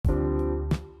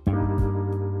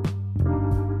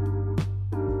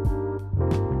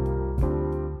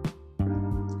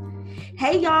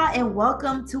Hey y'all, and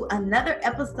welcome to another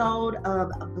episode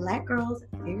of Black Girls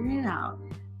Figuring It Out.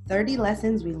 30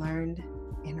 lessons we learned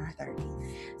in our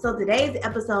 30s. So today's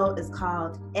episode is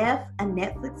called F a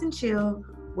Netflix and Chill,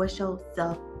 What's Your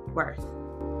Self-Worth?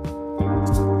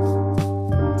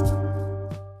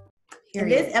 And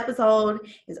this episode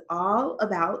is all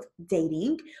about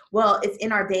dating. Well, it's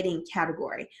in our dating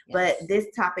category, but this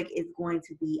topic is going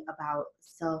to be about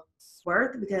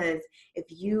self-worth, because if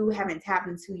you haven't tapped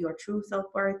into your true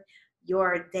self-worth,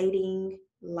 your dating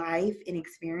life and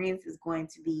experience is going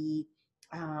to be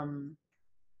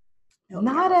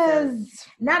not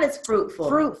as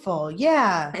fruitful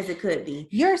as it could be.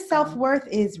 Your self-worth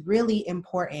is really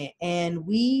important, and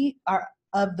we are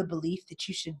of the belief that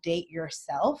you should date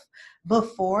yourself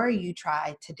before you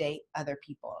try to date other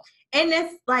people. And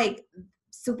it's like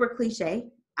super cliche,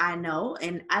 I know,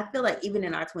 and I feel like even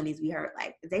in our 20s we heard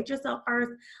like, date yourself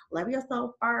first, love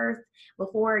yourself first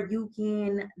before you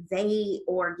can date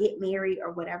or get married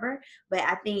or whatever. But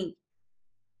I think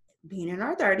being in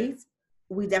our 30s,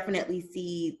 we definitely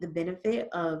see the benefit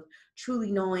of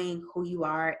truly knowing who you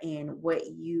are and what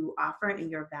you offer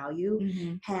and your value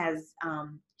has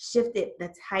shifted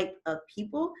the type of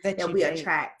people that we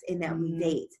attract and that we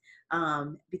date.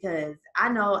 Because I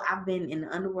know I've been in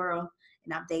the underworld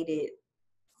and I've dated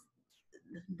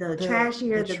the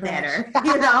trashier, the better,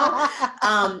 you know?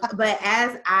 But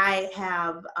as I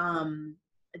have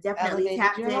definitely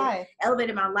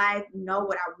elevated my life, know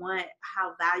what I want,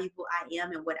 how valuable I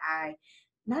am, and what I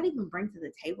not even bring to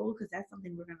the table, because that's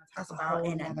something we're going to talk about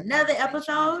in another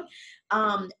episode.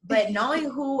 But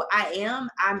knowing who I am,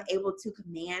 I'm able to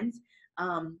command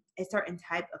a certain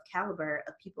type of caliber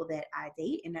of people that I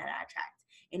date and that I attract.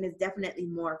 And it's definitely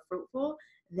more fruitful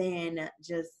than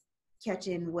just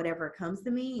catching whatever comes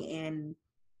to me and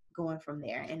going from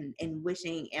there and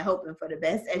wishing and hoping for the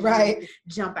best as you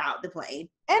jump out the plane.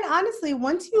 And honestly,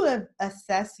 once you have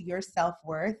assessed your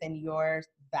self-worth and your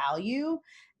value,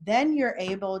 then you're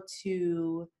able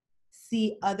to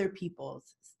see other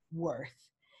people's worth.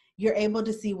 You're able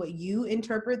to see what you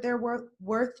interpret their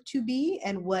worth to be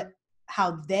and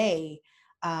how they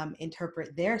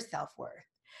interpret their self-worth.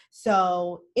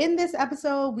 So in this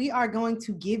episode, we are going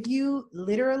to give you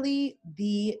literally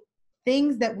the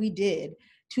things that we did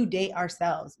to date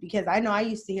ourselves, because I know I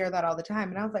used to hear that all the time,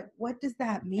 and I was like, what does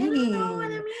that mean? I don't know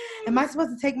what it means. Am I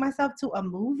supposed to take myself to a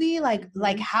movie? Like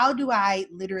how do I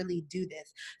literally do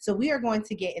this? So we are going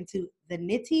to get into the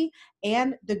nitty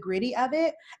and the gritty of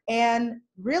it, and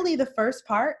really the first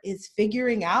part is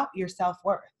figuring out your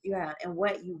self-worth. Yeah, and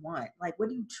what you want. Like, what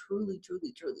do you truly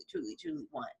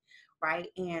want? Right.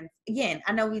 And again,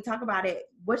 I know we talk about it,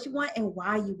 what you want and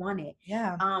why you want it.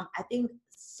 Yeah. I think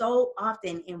so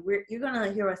often, and you're going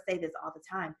to hear us say this all the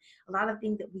time, a lot of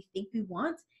things that we think we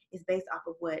want is based off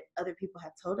of what other people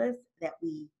have told us that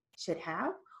we should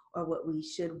have, or what we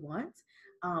should want,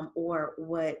 or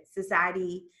what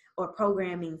society or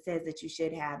programming says that you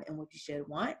should have and what you should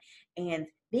want. And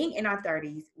being in our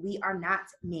 30s, we are not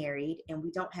married and we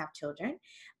don't have children.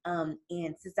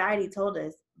 And society told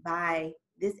us by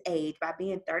this age, by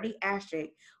being 30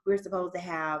 asterisk, we're supposed to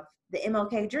have the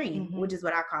MLK dream, which is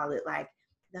what I call it, like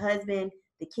the husband,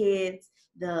 the kids,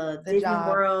 the Disney job.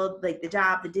 World, like the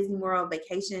job, the Disney World,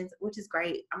 vacations, which is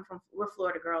great. We're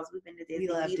Florida girls. We've been to Disney.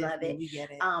 We love it. We get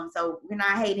it. So we're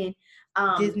not hating.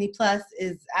 Disney Plus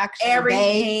is actually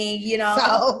everything, you know.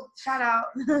 So shout out.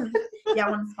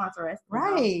 Y'all want to sponsor us.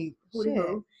 Right.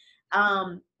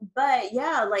 But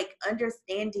yeah, like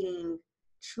understanding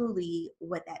truly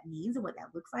what that means and what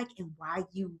that looks like and why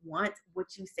you want what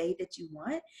you say that you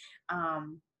want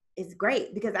is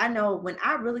great. Because I know when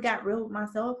I really got real with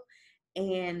myself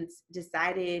and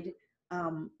decided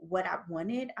what I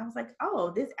wanted, I was like,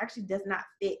 oh, this actually does not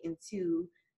fit into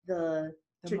the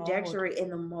trajectory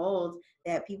and the mold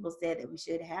that people said that we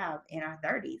should have in our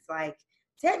 30s. Like,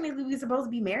 technically we're supposed to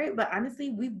be married, but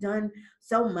honestly, we've done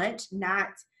so much not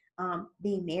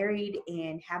being married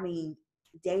and having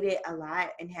dated a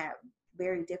lot and have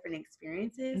very different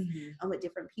experiences with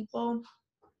different people,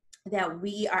 that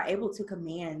we are able to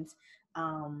command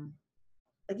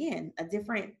again a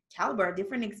different caliber,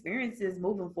 different experiences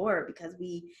moving forward, because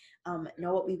we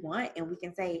know what we want and we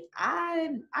can say, I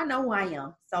know who I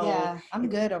am, so yeah, I'm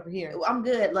good over here. I'm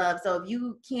good, love. So if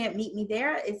you can't meet me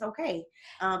there, it's okay.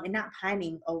 And not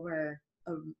pining over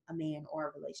a man or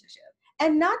a relationship.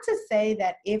 And not to say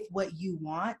that if what you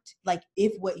want, like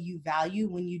if what you value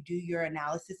when you do your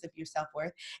analysis of your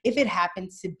self-worth, if it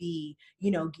happens to be, you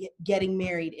know, getting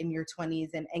married in your 20s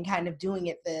and kind of doing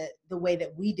it the way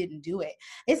that we didn't do it,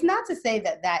 it's not to say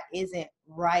that that isn't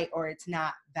right or it's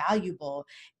not valuable.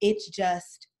 It's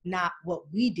just not what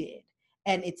we did.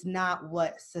 and it's not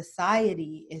what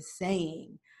society is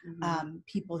saying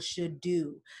people should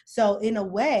do. So in a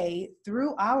way,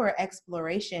 through our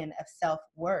exploration of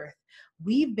self-worth,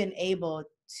 we've been able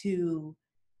to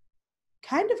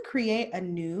kind of create a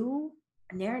new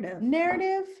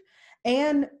narrative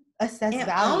and assess and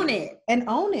value and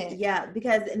own it. Yeah,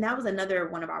 because, and that was another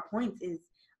one of our points, is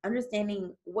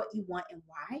understanding what you want and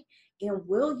why, and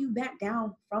will you back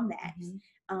down from that?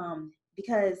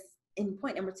 Because in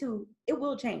point number 2, it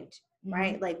will change,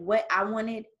 right? Like what I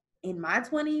wanted in my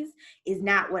 20s is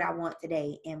not what I want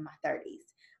today in my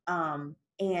 30s.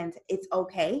 And it's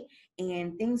okay,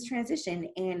 and things transition,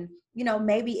 and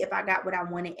maybe if I got what I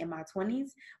wanted in my 20s,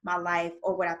 my life,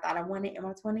 or what I thought I wanted in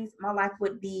my 20s, my life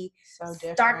would be so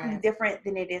starkly different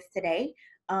than it is today.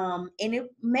 And it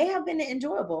may have been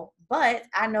enjoyable, but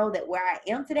I know that where I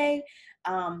am today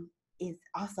is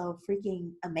also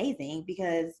freaking amazing,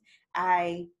 because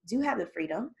I do have the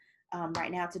freedom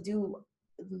right now to do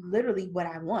literally what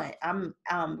I want.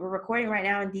 We're recording right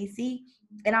now in DC,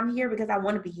 and I'm here because I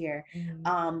want to be here,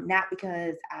 not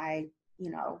because I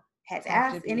had to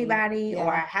ask anybody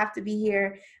or I have to be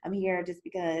here. I'm here just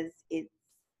because it's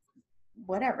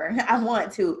whatever I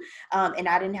want to, and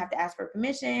I didn't have to ask for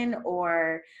permission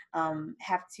or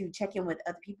have to check in with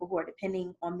other people who are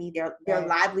depending on me. Their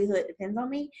livelihood depends on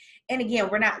me. And again,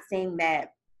 we're not saying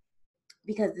that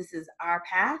because this is our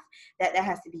path that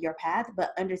has to be your path,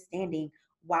 but understanding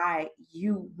why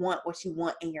you want what you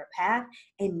want in your path,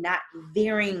 and not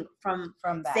veering from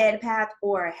that said path,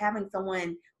 or having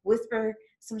someone whisper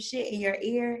some shit in your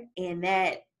ear and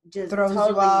that just throws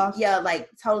you off. Yeah, like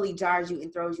totally jars you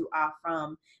and throws you off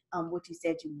from what you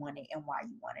said you wanted and why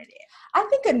you wanted it. I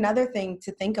think another thing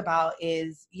to think about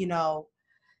is,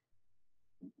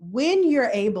 when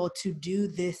you're able to do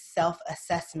this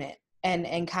self-assessment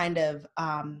and kind of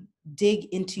dig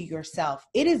into yourself,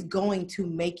 it is going to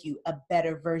make you a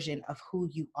better version of who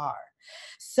you are.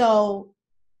 So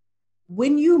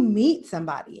when you meet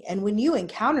somebody and when you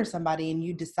encounter somebody and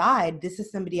you decide this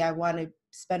is somebody I want to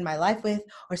spend my life with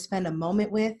or spend a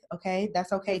moment with, okay,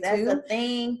 that's okay too. That's a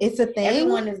thing. It's a thing.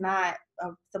 Everyone is not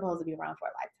supposed to be around for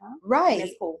a lifetime. Right. And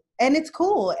it's cool. And it's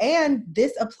cool. And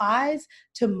this applies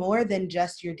to more than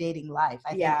just your dating life.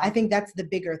 I think that's the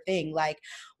bigger thing. Like,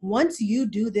 once you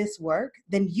do this work,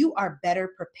 then you are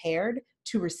better prepared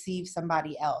to receive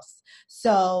somebody else.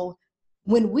 So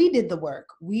when we did the work,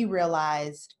 we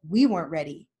realized we weren't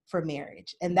ready for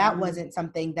marriage. And that wasn't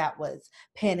something that was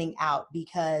panning out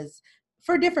because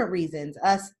for different reasons,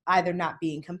 us either not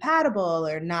being compatible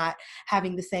or not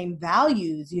having the same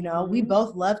values, we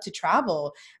both love to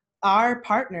travel. Our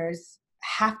partners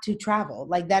have to travel.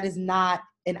 Like, that is not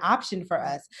an option for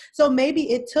us. So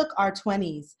maybe it took our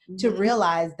 20s to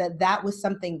realize that that was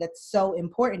something that's so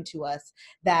important to us,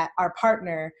 that our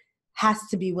partner has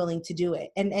to be willing to do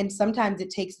it. And sometimes it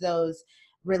takes those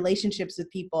relationships with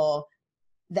people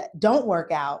that don't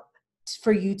work out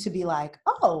for you to be like,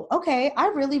 oh, okay, I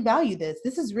really value this.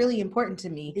 This is really important to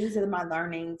me. These are my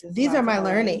learnings. These are my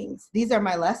learnings. These are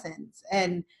my lessons.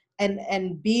 And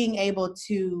being able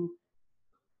to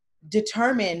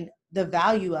determine the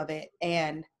value of it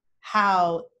and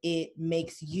how it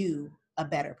makes you a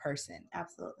better person.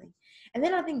 Absolutely. And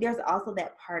then I think there's also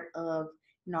that part of,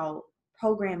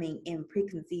 programming and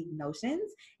preconceived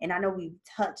notions. And I know we've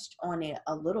touched on it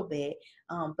a little bit,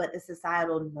 but the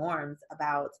societal norms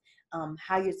about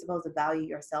how you're supposed to value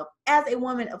yourself as a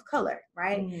woman of color,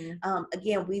 right?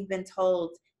 Again, we've been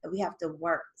told that we have to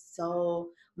work so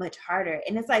much harder.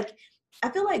 And it's like, I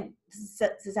feel like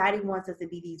society wants us to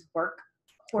be these work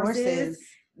horses,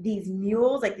 these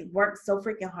mules, like they work so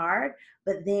freaking hard,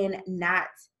 but then not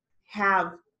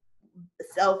have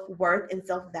self-worth and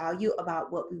self-value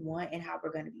about what we want and how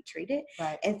we're going to be treated.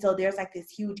 Right. And so there's like this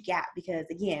huge gap because,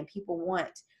 again, people want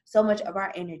so much of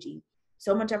our energy,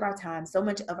 so much of our time, so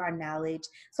much of our knowledge,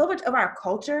 so much of our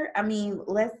culture. I mean,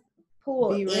 let's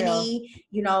pull any,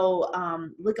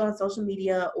 look on social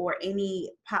media or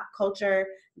any pop culture,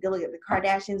 go look at the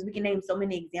Kardashians. We can name so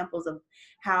many examples of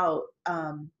how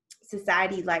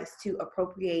society likes to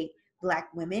appropriate Black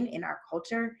women in our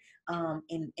culture,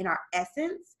 in our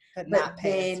essence, but not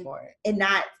pay us for it, and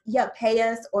not pay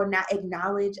us or not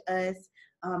acknowledge us,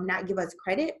 not give us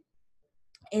credit.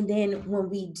 And then when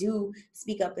we do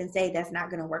speak up and say that's not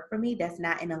going to work for me, that's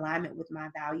not in alignment with my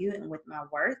value and with my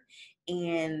worth,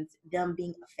 and them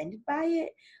being offended by it,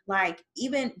 like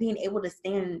even being able to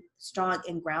stand strong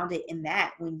and grounded in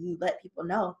that, when you let people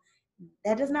know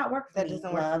that does not work for me,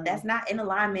 love, that's not in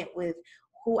alignment with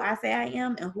who I say I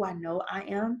am and who I know I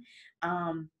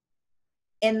am.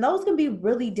 And those can be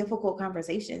really difficult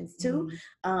conversations too.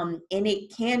 And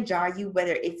it can jar you,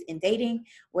 whether it's in dating,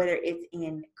 whether it's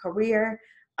in career.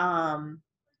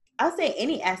 I'll say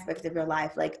any aspect of your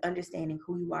life, like understanding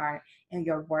who you are and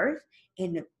your worth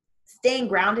and staying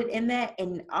grounded in that,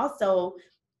 and also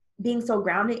being so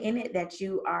grounded in it that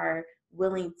you are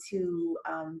willing to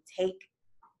take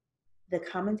the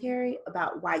commentary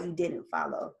about why you didn't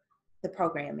follow the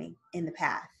programming in the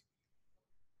path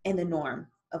and the norm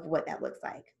of what that looks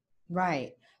like.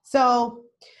 Right. So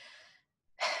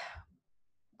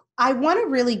I want to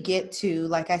really get to,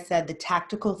 like I said, the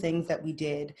tactical things that we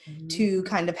did to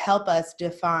kind of help us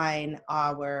define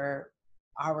our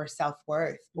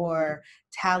self-worth or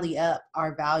tally up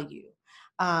our value.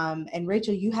 And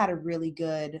Rachel, you had a really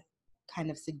good kind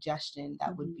of suggestion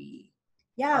that would be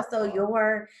so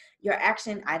helpful. your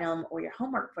action item or your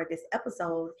homework for this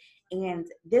episode, and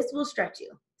this will stretch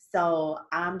you. So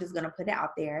I'm just gonna put it out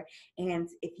there. And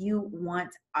if you want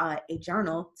a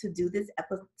journal to do this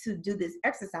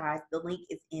exercise, the link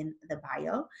is in the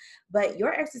bio. But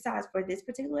your exercise for this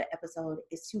particular episode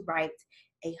is to write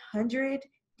 100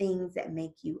 things that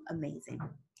make you amazing.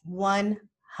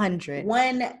 100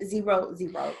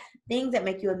 things that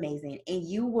make you amazing, and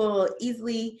you will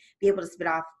easily be able to spit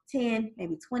off 10,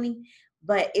 maybe 20,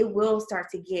 but it will start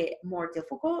to get more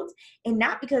difficult. And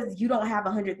not because you don't have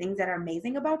 100 things that are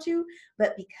amazing about you,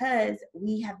 but because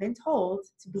we have been told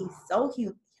to be so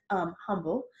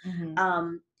humble,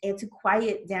 and to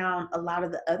quiet down a lot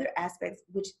of the other aspects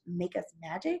which make us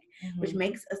magic, which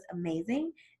makes us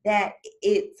amazing, that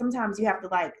it sometimes you have to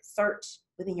like search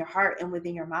within your heart and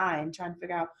within your mind, trying to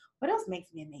figure out what else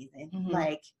makes me amazing.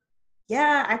 Like,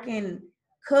 yeah, I can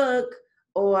cook,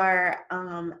 or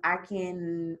I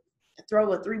can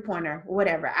throw a 3-pointer,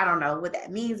 whatever. I don't know what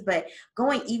that means, but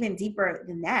going even deeper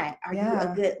than that, are you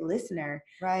a good listener?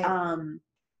 Right.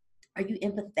 Are you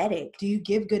empathetic? Do you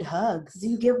give good hugs?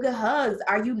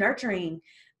 Are you nurturing?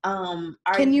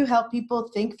 Can you help people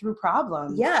think through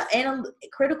problems? Yeah, and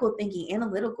critical thinking,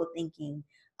 analytical thinking,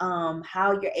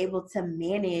 how you're able to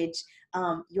manage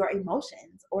your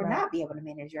emotions or not be able to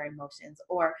manage your emotions,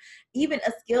 or even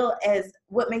a skill as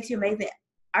what makes you amazing.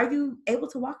 Are you able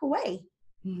to walk away?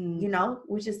 You know,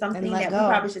 which is something that we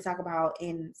probably should talk about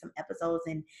in some episodes.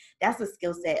 And that's a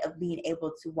skill set of being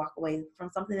able to walk away from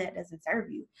something that doesn't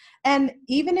serve you. And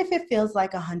even if it feels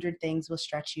like 100 things will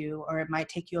stretch you, or it might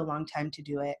take you a long time to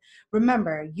do it,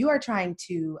 remember, you are trying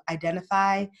to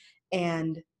identify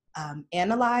and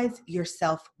analyze your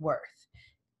self-worth.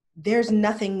 There's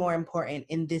nothing more important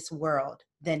in this world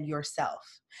than yourself.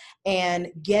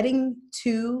 And getting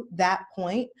to that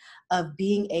point of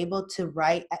being able to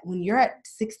write, when you're at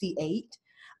 68,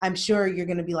 I'm sure you're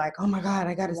going to be like, oh my God,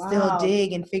 I got to still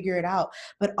dig and figure it out.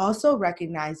 But also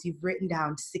recognize you've written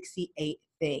down 68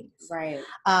 things. Right.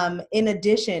 In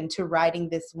addition to writing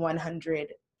these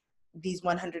 100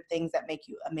 things that make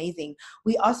you amazing,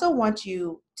 we also want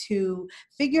you to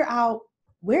figure out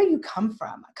where you come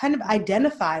from, kind of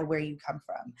identify where you come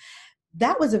from.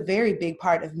 That was a very big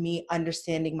part of me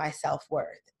understanding my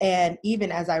self-worth. And even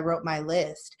as I wrote my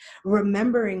list,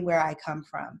 remembering where I come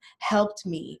from helped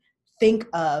me think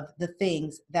of the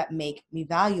things that make me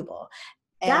valuable.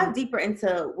 Dive deeper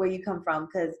into where you come from,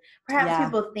 because perhaps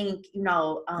people think, you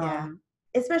know,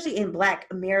 especially in Black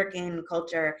American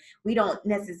culture, we don't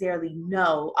necessarily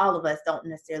know, all of us don't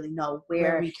necessarily know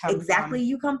where exactly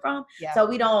you come from. Yeah. So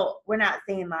we're not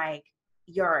saying like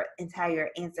your entire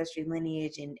ancestry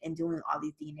lineage and doing all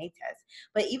these DNA tests,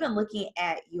 but even looking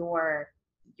at your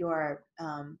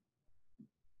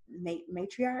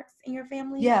matriarchs in your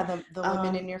family. Yeah, the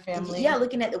women in your family. Yeah,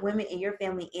 looking at the women in your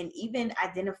family and even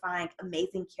identifying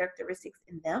amazing characteristics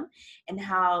in them and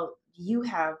how you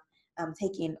have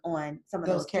taken on some of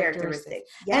those characteristics.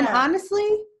 Yeah. And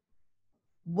honestly,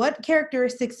 what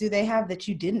characteristics do they have that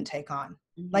you didn't take on?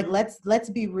 Like, let's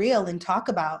be real and talk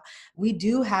about, we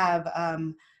do have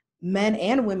men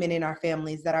and women in our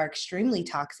families that are extremely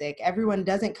toxic. Everyone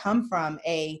doesn't come from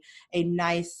a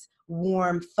nice,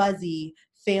 warm, fuzzy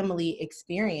family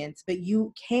experience, but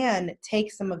you can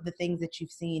take some of the things that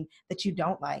you've seen that you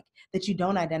don't like, that you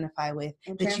don't identify with,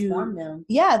 and that transform them.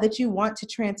 Yeah, that you want to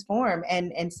transform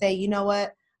and say, you know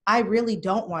what? I really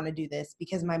don't want to do this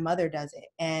because my mother does it,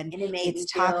 and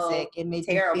it's toxic. It made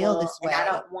me feel this way. And I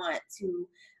don't want to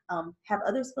have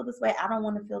others feel this way. I don't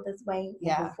want to feel this way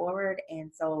moving forward.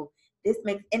 And so this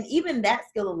makes, and even that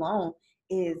skill alone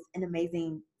is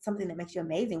something that makes you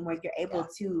amazing, where you're able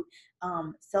to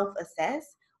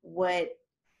self-assess what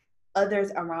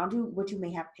others around you, what you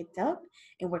may have picked up,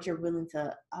 and what you're willing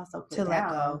to also put down. Let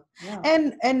go. Yeah.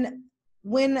 And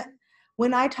when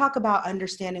when I talk about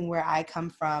understanding where I come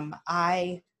from,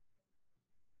 I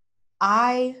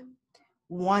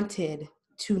wanted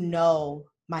to know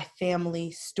my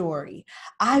family story.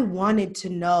 I wanted to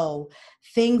know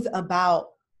things about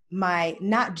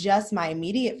not just my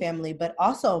immediate family, but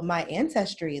also my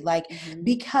ancestry, like,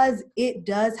 because it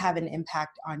does have an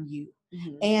impact on you.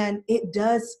 And it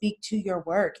does speak to your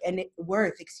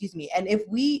worth, excuse me. And if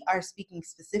we are speaking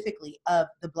specifically of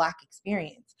the Black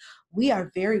experience, we are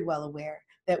very well aware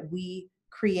that we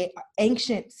create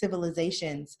ancient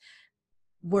civilizations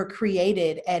were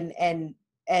created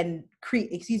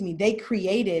they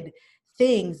created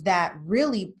things that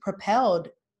really propelled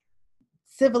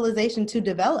civilization to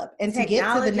develop and to get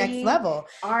to the next level.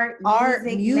 Art,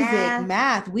 music,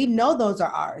 math, we know those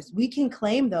are ours. We can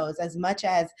claim those, as much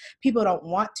as people don't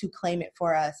want to claim it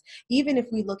for us. Even if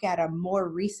we look at our more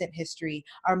recent history,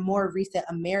 our more recent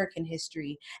American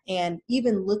history, and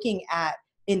even looking at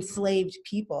enslaved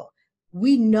people,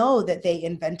 we know that they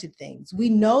invented things. We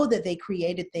know that they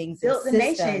created things, built the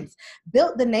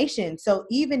nation. So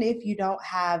even if you don't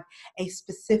have a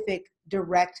specific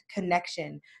direct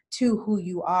connection to who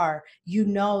you are, you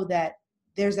know that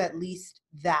there's at least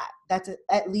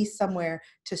at least somewhere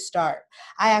to start.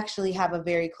 I actually have a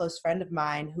very close friend of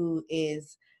mine who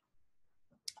is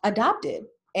adopted,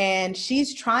 and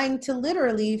she's trying to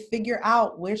literally figure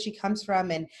out where she comes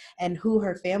from and who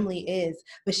her family is.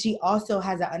 But she also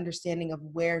has an understanding of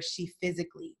where she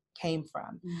physically came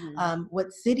from,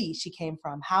 what city she came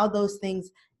from, how those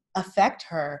things affect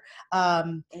her,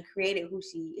 and created who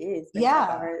she is based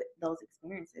off of those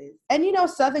experiences. And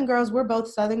Southern girls, we're both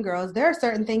Southern girls. There are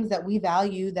certain things that we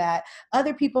value that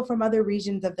other people from other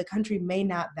regions of the country may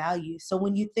not value. So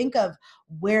when you think of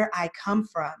where I come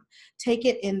from, take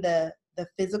it in the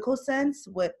physical sense.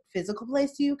 What physical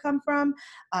place do you come from?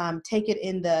 Take it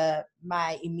in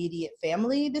my immediate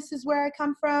family. This is where I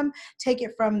come from. Take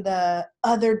it from the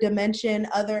other dimension,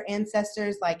 other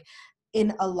ancestors, like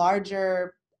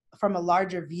from a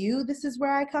larger view. This is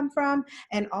where I come from.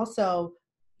 And also,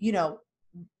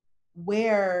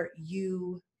 where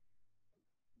you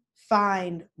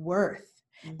find worth.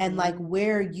 And like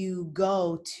where you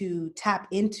go to tap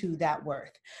into that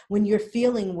worth when you're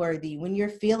feeling worthy, when you're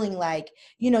feeling like,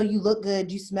 you look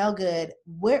good, you smell good.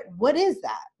 What is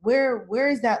that? Where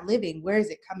is that living? Where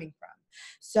is it coming from?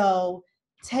 So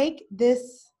take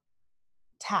this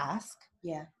task.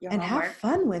 And homework. Have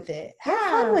fun with it. Have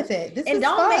fun with it. This and is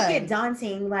don't fun. Make it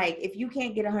daunting. Like, if you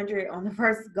can't get 100 on the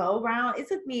first go round, it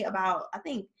took me about, I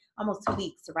think, almost 2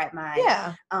 weeks to write my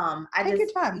Take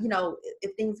your time.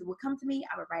 If things would come to me,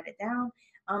 I would write it down.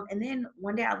 And then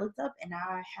one day I looked up and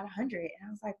I had 100, and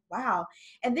I was like, wow.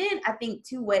 And then I think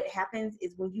too, what happens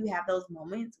is when you have those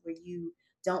moments where you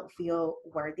don't feel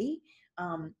worthy,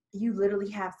 you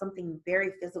literally have something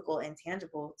very physical and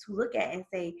tangible to look at and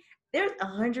say, there's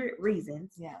 100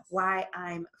 reasons why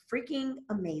I'm freaking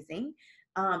amazing.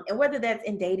 And whether that's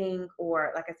in dating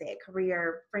or, like I said,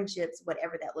 career, friendships,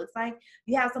 whatever that looks like,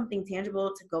 you have something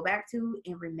tangible to go back to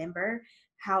and remember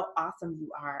how awesome you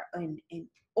are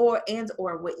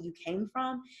or what you came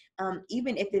from.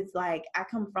 Even if it's like, I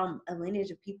come from a lineage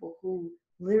of people who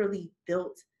literally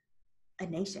built a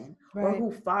nation or who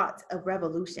fought a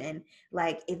revolution.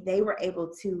 Like, if they were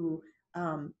able to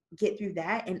get through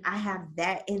that, and I have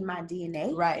that in my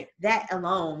DNA, that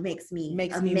alone makes me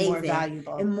more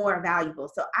valuable and more valuable.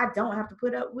 So I don't have to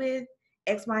put up with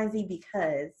X, Y, and Z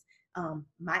because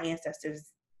my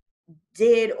ancestors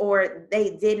did, or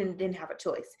they did and didn't have a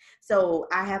choice. So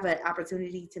I have an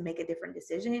opportunity to make a different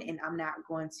decision, and I'm not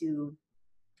going to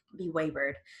be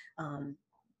wavered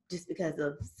just because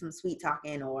of some sweet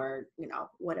talking or,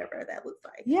 whatever that looks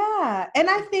like. Yeah. And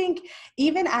I think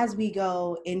even as we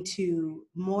go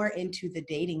more into the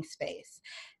dating space,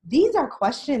 these are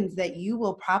questions that you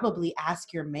will probably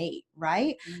ask your mate,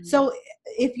 right? So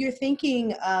if you're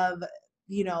thinking of,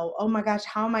 oh my gosh,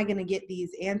 how am I going to get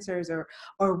these answers, or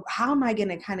how am I going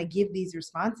to kind of give these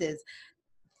responses?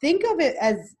 Think of it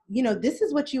as, this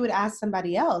is what you would ask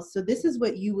somebody else. So this is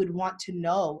what you would want to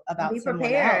know about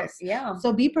someone else. Yeah.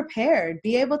 So be prepared,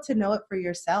 be able to know it for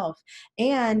yourself.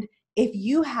 And if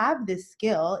you have this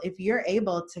skill, if you're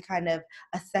able to kind of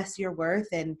assess your worth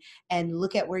and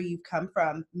look at where you've come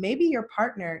from, maybe your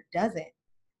partner doesn't.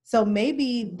 So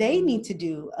maybe they need to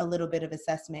do a little bit of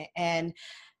assessment, and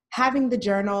having the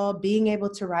journal, being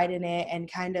able to write in it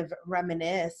and kind of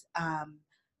reminisce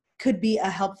could be a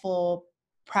helpful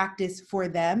practice for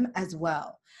them as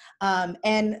well.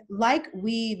 And like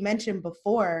we mentioned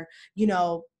before,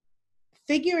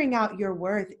 figuring out your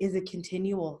worth is a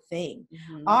continual thing.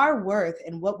 Mm-hmm. Our worth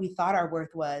and what we thought our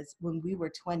worth was when we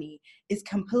were 20 is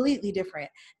completely different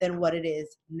than what it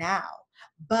is now.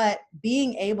 But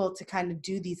being able to kind of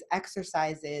do these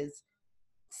exercises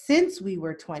since we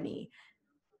were 20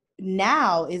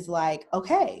 now is like,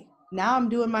 okay, now I'm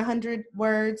doing my 100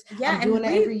 words. Yeah, I'm doing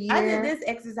it every year. I did this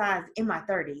exercise in my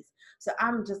 30s. So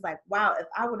I'm just like, wow, if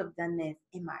I would have done this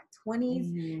in my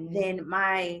 20s, then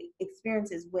my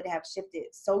experiences would have shifted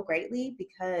so greatly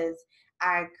because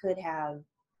I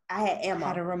had ammo.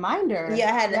 Had a reminder.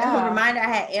 Yeah, I had a reminder. I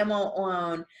had ammo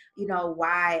on,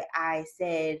 why I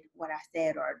said what I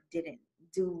said or didn't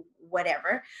do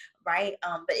whatever, right?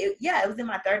 But it was in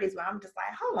my 30s where I'm just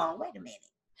like, hold on, wait a minute.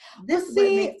 This is what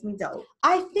makes me dope.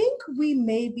 I think we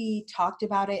maybe talked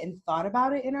about it and thought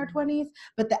about it in our 20s,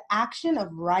 but the action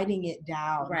of writing it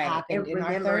down happened in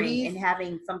our 30s. And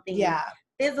having something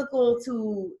physical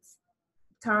to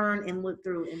turn and look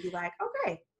through and be like,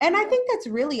 okay. And I think that's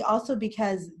really also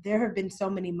because there have been so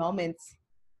many moments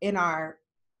in our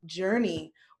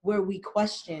journey where we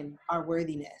question our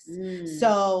worthiness.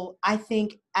 So I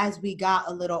think as we got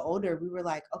a little older, we were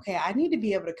like, okay, I need to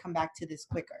be able to come back to this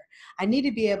quicker. I need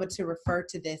to be able to refer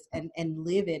to this and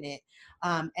live in it.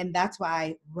 And that's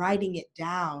why writing it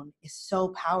down is so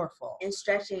powerful. And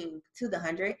stretching to the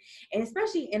 100. And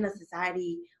especially in a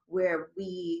society where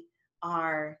we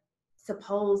are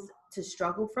supposed to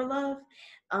struggle for love.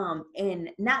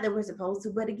 And not that we're supposed to,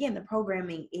 but again, the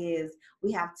programming is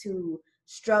we have to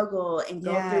struggle and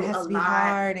go through a lot. Be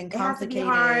hard and complicated. It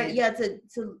has to be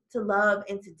hard, to love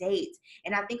and to date.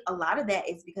 And I think a lot of that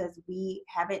is because we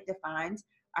haven't defined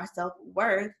our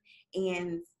self-worth.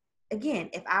 And again,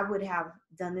 if I would have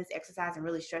done this exercise and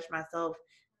really stretched myself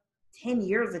 10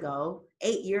 years ago,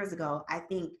 8 years ago, I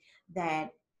think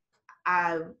that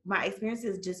my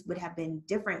experiences just would have been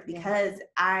different because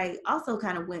I also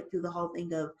kind of went through the whole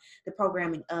thing of the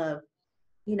programming of,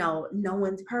 no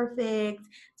one's perfect.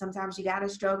 Sometimes you got to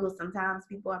struggle. Sometimes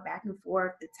people are back and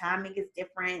forth. The timing is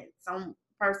different. Some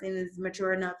person is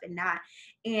mature enough and not.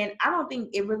 And I don't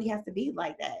think it really has to be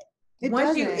like that.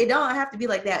 It don't have to be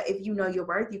like that. If you know your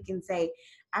worth, you can say,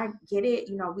 I get it.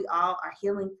 We all are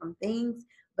healing from things,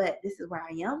 but this is where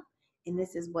I am. And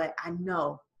this is what I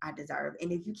know I deserve.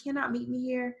 And if you cannot meet me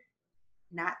here,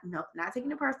 not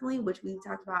taking it personally, which we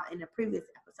talked about in a previous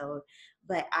episode,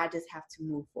 but I just have to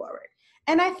move forward.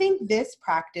 And I think this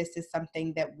practice is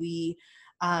something that we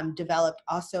developed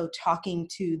also talking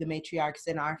to the matriarchs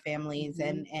in our families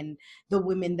and the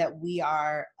women that we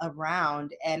are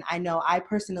around. And I know I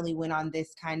personally went on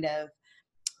this kind of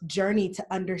journey to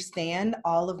understand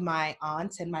all of my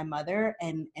aunts and my mother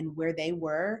and where they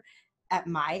were at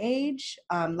my age.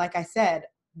 Like I said,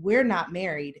 we're not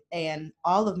married, and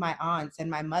all of my aunts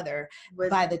and my mother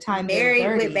by the time married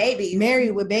they're 30,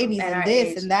 with babies and this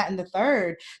age. And that and the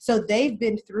third. So they've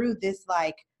been through this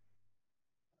like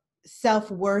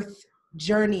self-worth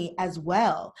journey as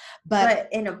well, but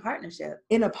in a partnership,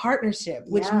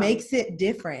 which makes it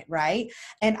different, right?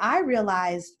 And I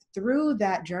realized through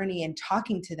that journey and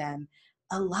talking to them,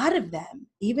 a lot of them,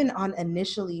 even on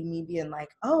initially me being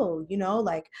like, oh,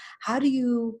 like how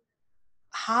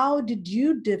did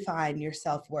you define your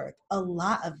self-worth? A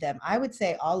lot of them, I would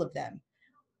say all of them,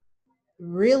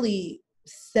 really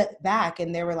set back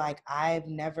and they were like, I've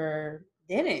never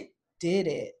did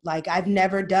it. Like, I've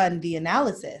never done the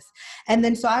analysis. And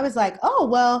then so I was like, oh,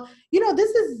 well,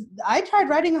 I tried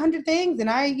writing 100 things and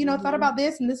I, thought about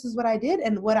this and this is what I did.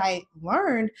 And what I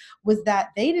learned was that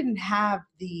they didn't have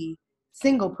the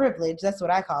single privilege, that's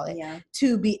what I call it,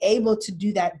 to be able to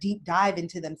do that deep dive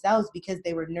into themselves because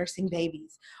they were nursing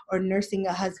babies or nursing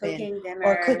a husband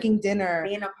cooking dinner,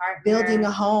 being a partner, building a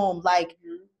home. Like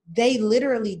they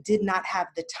literally did not have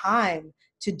the time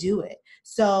to do it.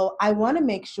 So I want to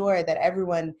make sure that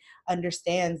everyone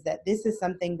understands that this is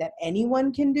something that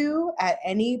anyone can do at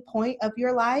any point of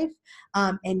your life,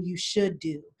 and you should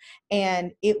do.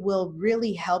 And it will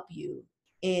really help you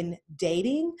in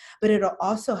dating, but it'll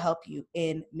also help you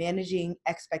in managing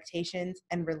expectations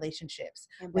and relationships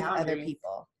with other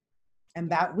people.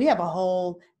 And we have a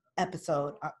whole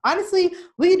episode. Honestly,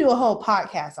 we can do a whole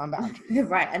podcast on boundaries.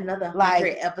 Right, another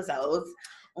 100 episodes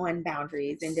on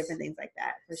boundaries and different things like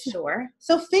that, for sure.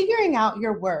 So figuring out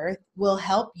your worth will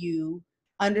help you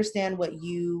understand what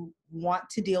you want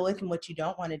to deal with and what you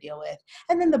don't want to deal with.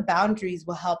 And then the boundaries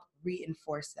will help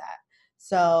reinforce that.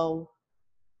 So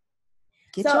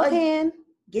get your pen,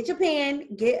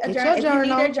 get a journal. If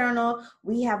you need a journal,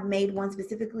 we have made one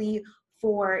specifically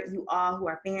for you all who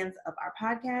are fans of our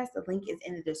podcast. The link is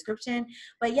in the description.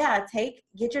 But yeah,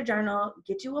 get your journal,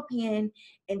 get you a pen,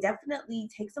 and definitely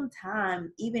take some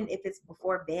time, even if it's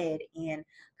before bed, and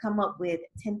come up with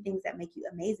 10 things that make you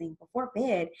amazing before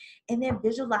bed, and then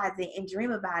visualize it and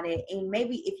dream about it. And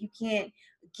maybe if you can't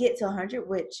get to 100,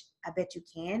 which I bet you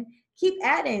can, keep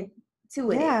adding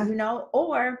to it,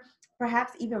 or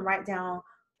perhaps even write down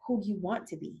who you want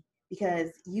to be, because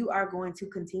you are going to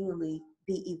continually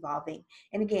be evolving.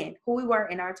 And again, who we were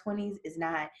in our 20s is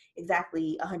not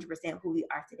exactly 100% who we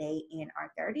are today in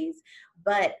our 30s.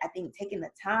 But I think taking the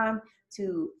time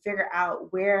to figure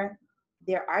out where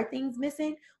there are things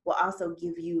missing will also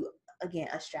give you, again,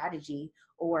 a strategy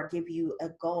or give you a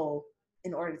goal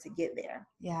in order to get there.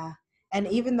 Yeah. And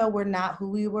even though we're not who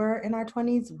we were in our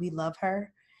 20s, we love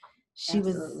her. She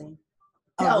Absolutely. was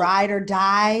a ride or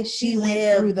die. She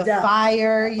went through the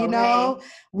fire,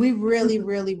 We really,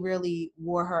 really, really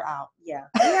wore her out. Yeah.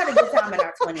 We had a good time in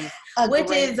our 20s, which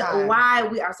is why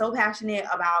we are so passionate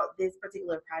about this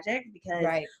particular project,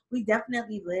 because we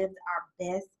definitely lived our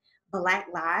best Black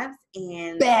lives,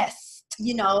 and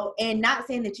and not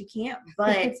saying that you can't,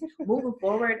 but moving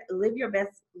forward, live your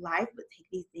best life, but take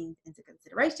these things into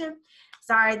consideration.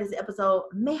 Sorry, this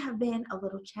episode may have been a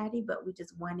little chatty, but we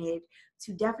just wanted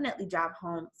to definitely drive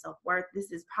home self-worth.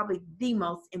 This is probably the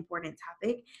most important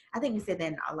topic. I think we said that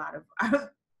in a lot of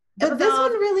our but this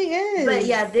one really is. But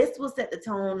yeah, this will set the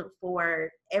tone for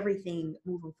everything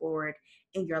moving forward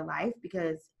in your life,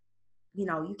 because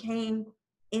you came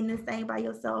in this thing by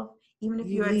yourself. Even if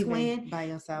you're a twin, by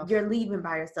yourself, you're leaving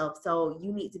by yourself. So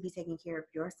you need to be taking care of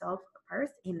yourself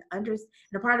first, and a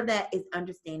part of that is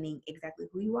understanding exactly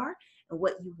who you are and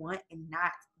what you want, and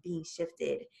not being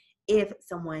shifted if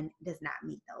someone does not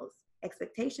meet those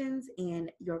expectations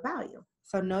and your value.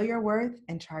 So know your worth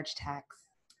and charge tax.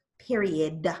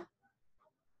 Period.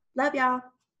 Love y'all.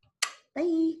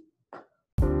 Bye.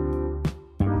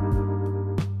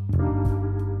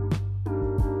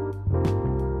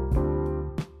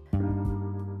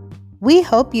 We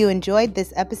hope you enjoyed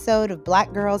this episode of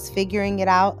Black Girls Figuring It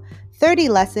Out, 30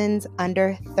 Lessons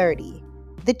Under 30,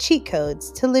 the cheat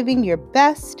codes to living your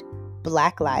best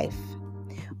Black life.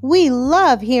 We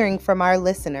love hearing from our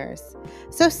listeners,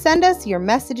 so send us your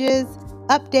messages,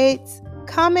 updates,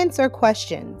 comments, or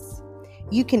questions.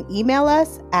 You can email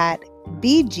us at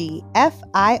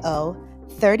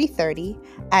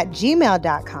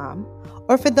bgfio3030@gmail.com,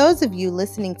 or for those of you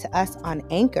listening to us on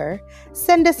Anchor,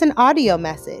 send us an audio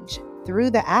message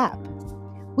through the app.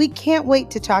 We can't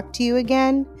wait to talk to you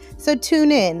again, so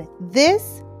tune in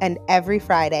this and every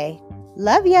Friday.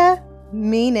 Love ya.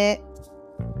 Mean it.